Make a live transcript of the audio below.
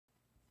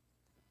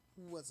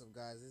What's up,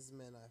 guys? This is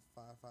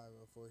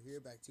Man5504 here,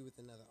 back to you with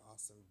another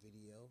awesome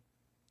video.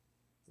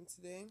 And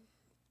today,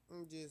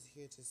 I'm just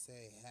here to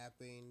say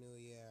Happy New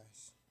Year.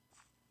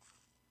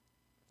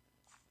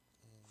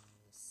 And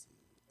let's see,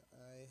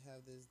 I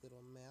have this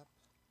little map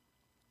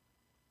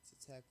to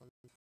tack on.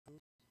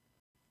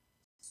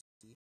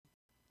 See,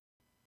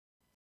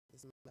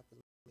 this map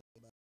is made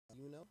by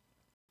yuno.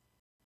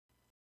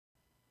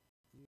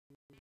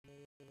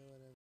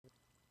 Whatever.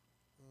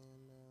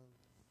 And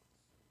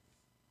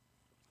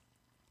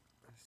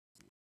let's see.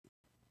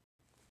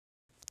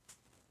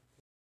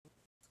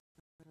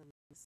 I'm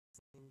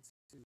listening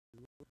to.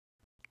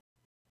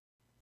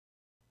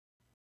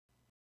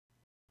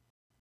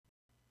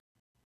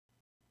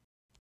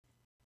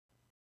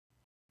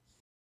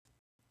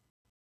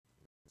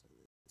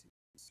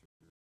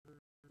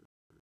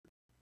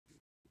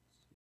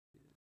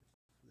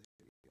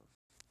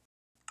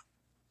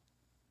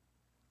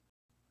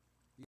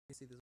 You can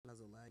see this one has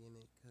a lag in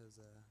it because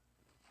there's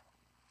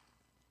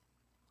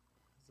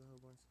a whole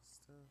bunch of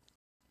stuff.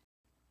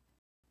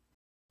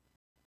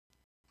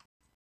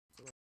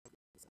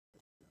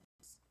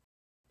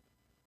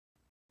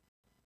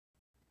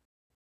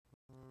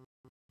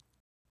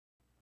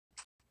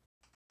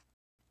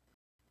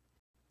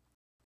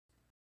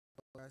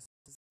 So guys,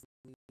 this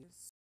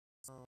is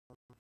I'm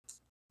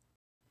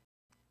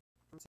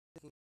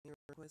taking your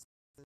request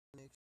in the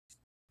next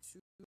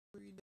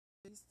 2-3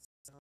 days.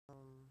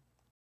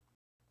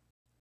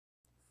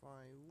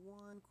 Find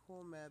one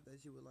cool map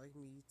that you would like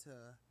me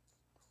to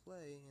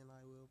play, and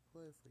I will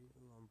play for you.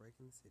 Ooh, I'm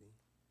breaking the city,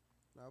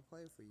 and I'll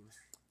play for you.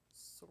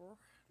 So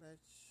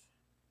let's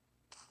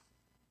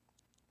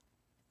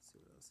see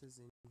what else is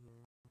in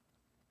here.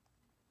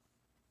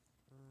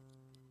 I'm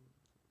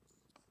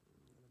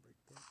gonna break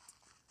that.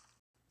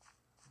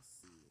 Let's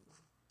see.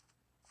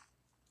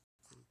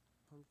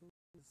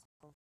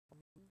 Some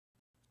pumpkins.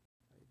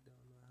 I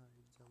don't know how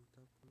he jumped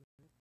up on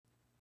it,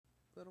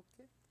 but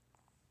okay.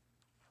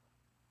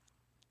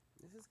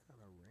 This is kind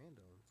of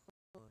random.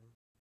 Oh,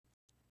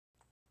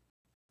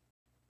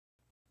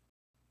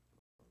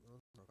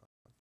 those are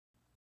off.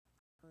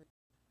 Right.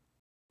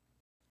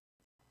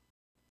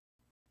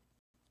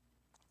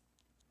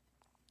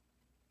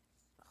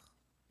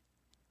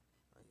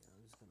 Oh yeah,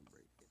 I'm just gonna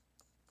break it.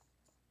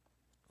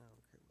 I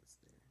don't care what's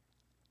there.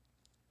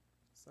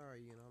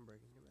 Sorry, I'm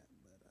breaking your map,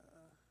 but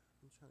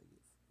I'm trying to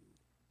get free,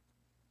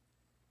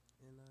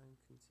 and I'm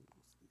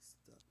continuously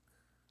stuck.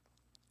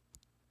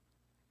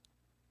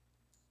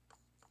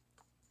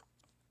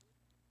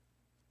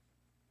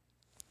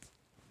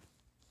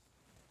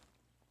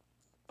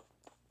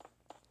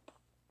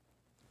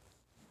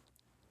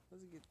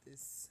 Let's get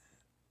this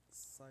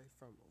site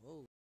from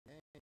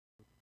dang.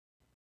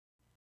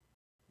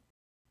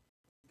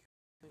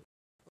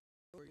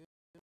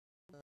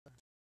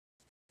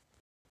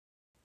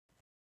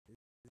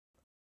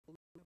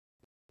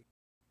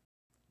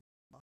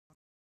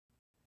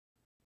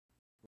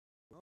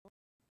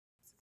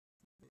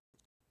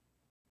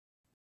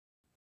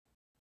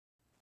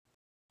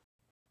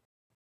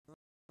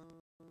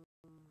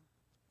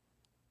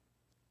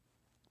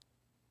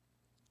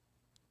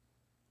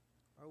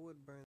 I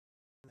would burn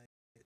that.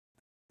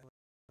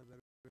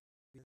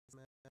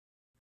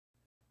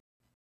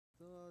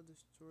 So I'll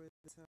destroy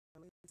the town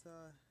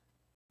later.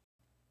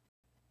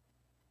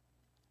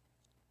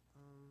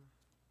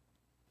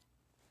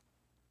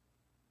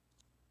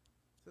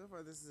 So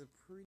far this is a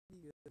pretty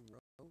good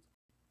road.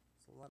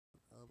 It's a lot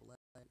of lag.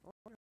 I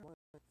wonder how long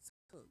it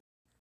took.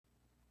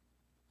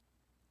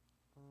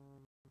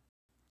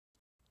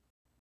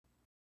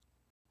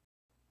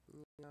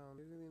 Yeah,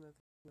 there's really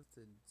nothing else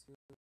to do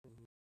in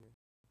here.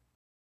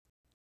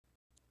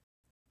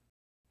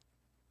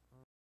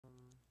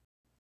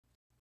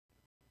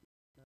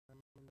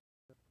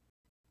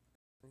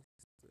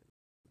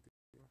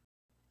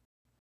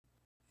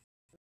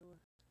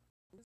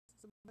 This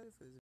is about it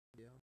for this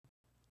video.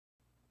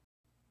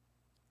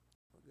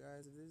 Well,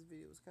 guys, if this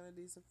video was kind of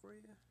decent for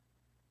you,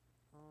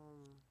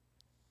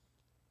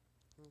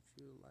 don't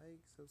you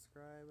like,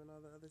 subscribe, and all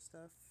the other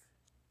stuff.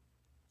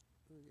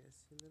 Ooh,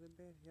 guys, a little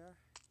bit here.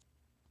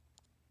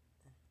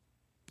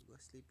 Go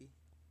sleepy.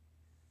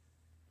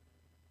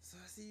 So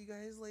I'll see you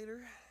guys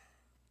later,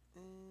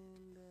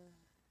 and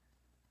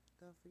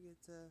don't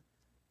forget to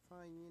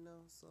find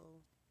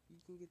so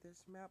you can get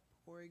this map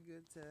or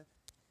go to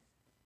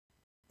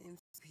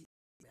MCPE.